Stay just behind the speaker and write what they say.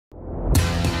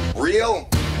Real,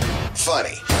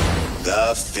 funny.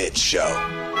 The Fit Show.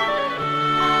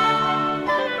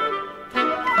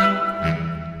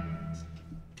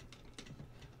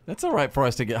 That's all right for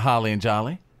us to get holly and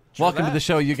jolly. Welcome to the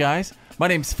show, you guys. My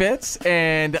name's Fitz,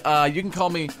 and you can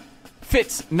call me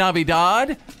Fitz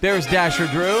Navidad. There's Dasher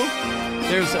Drew.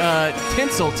 There's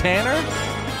Tinsel Tanner.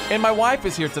 And my wife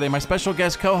is here today, my special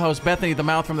guest co-host, Bethany the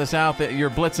Mouth from the South.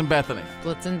 You're Blitzin' Bethany.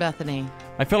 Blitzin' Bethany.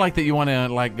 I feel like that you want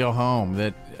to go home.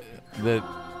 That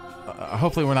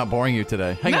hopefully we're not boring you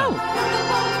today. Hang on.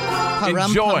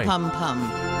 Enjoy. Pum, pum, pum.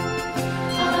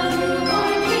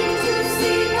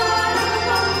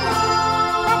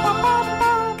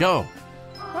 Go,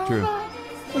 Drew. All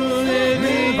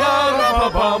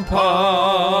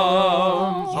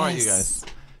right, you guys.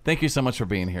 Thank you so much for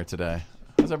being here today.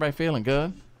 How's everybody feeling?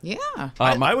 Good? Yeah.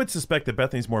 I would suspect that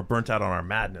Bethany's more burnt out on our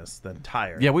madness than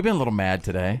tired. Yeah, we've been a little mad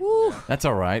today. Woo. That's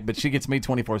all right, but she gets me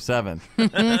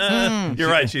 24/7. You're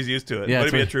right. She's used to it. Yeah, Way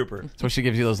to be a trooper. So she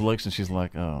gives you those looks, and she's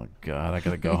like, "Oh God, I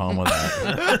gotta go home with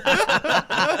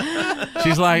that."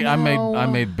 She's like, "I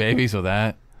made babies with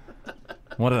that.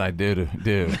 What did I do to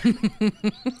do?"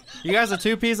 You guys are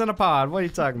two peas in a pod. What are you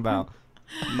talking about?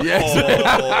 Yes.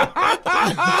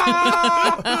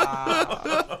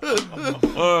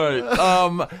 All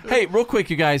right. Hey, real quick,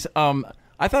 you guys.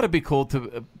 I thought it'd be cool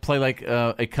to play like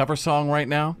a cover song right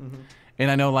now. Mm-hmm.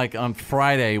 And I know, like on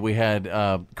Friday we had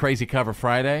Crazy Cover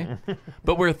Friday,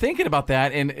 but we're thinking about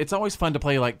that, and it's always fun to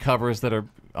play like covers that are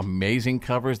amazing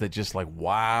covers that just like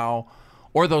wow,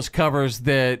 or those covers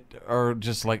that are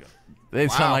just like. They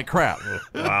sound like crap.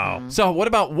 Wow. So what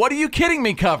about What Are You Kidding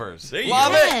Me covers?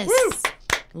 Love it. Woo.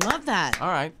 Love that. All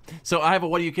right. So I have a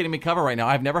What Are You Kidding Me cover right now.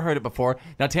 I've never heard it before.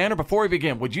 Now, Tanner, before we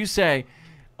begin, would you say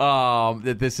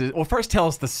that this is... Well, first tell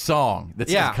us the song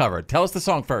that's covered. Tell us the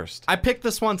song first. I picked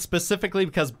this one specifically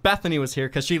because Bethany was here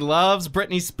because she loves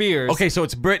Britany Spears. Okay, so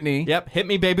it's Britney. Yep. Hit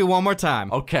Me Baby One More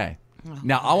Time. Okay.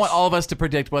 Now, I want all of us to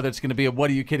predict whether it's going to be a What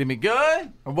Are You Kidding Me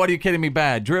good or What Are You Kidding Me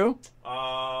bad. Drew?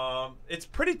 It's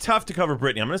pretty tough to cover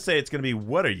Britney. I'm going to say it's going to be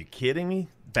What Are You Kidding Me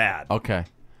bad. Okay.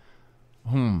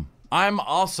 I'm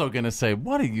also going to say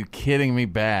What Are You Kidding Me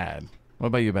bad. What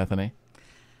about you, Bethany?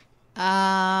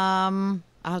 I'll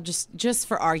just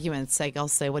for argument's sake, I'll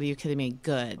say What Are You Kidding Me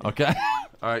good. Okay.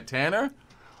 All right, Tanner?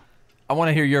 I want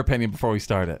to hear your opinion before we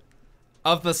start it.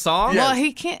 Of the song? Well,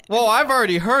 he can't. Well, I've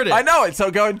already heard it. I know it,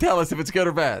 so go and tell us if it's good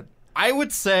or bad. I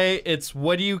would say it's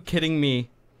What Are You Kidding Me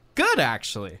good,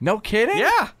 actually. No kidding?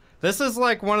 Yeah. This is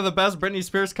like one of the best Britney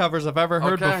Spears covers I've ever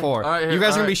heard before. All right, you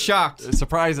guys are going to be shocked.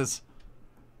 Surprises.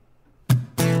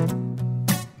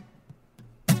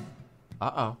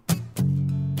 Uh-oh.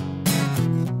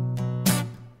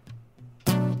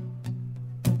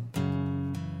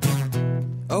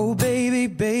 Oh, baby,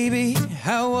 baby,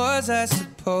 how was I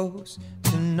supposed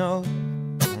to know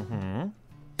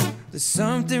that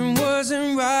something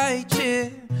wasn't right, yeah?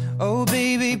 Oh,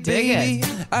 baby, baby,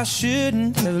 I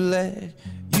shouldn't have let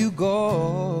you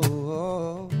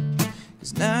go.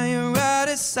 'Cause now you're out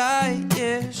of sight,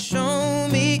 yeah. Show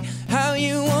me how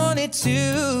you want it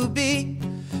to be.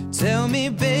 Tell me,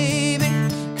 baby,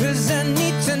 'cause I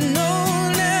need to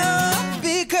know now.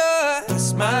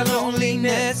 Because my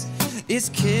loneliness is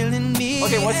killing me.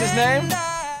 Okay, what's his name?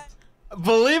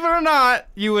 Believe it or not,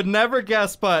 you would never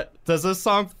guess, but does this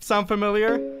song sound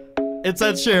familiar? It's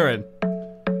Ed Sheeran.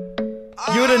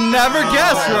 You would have never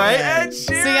guessed, right? Ed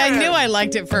Sheeran. See, I knew I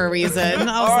liked it for a reason.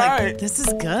 I was All like, right. this is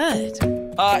good.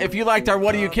 If you liked our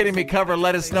What Are You Kidding Me cover,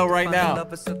 let us know right now.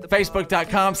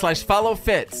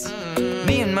 Facebook.com/followfits.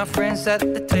 Me and my friends at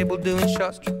the table doing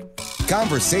shots.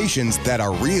 Conversations that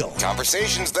are real.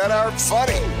 Conversations that are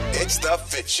funny. It's The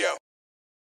Fit Show.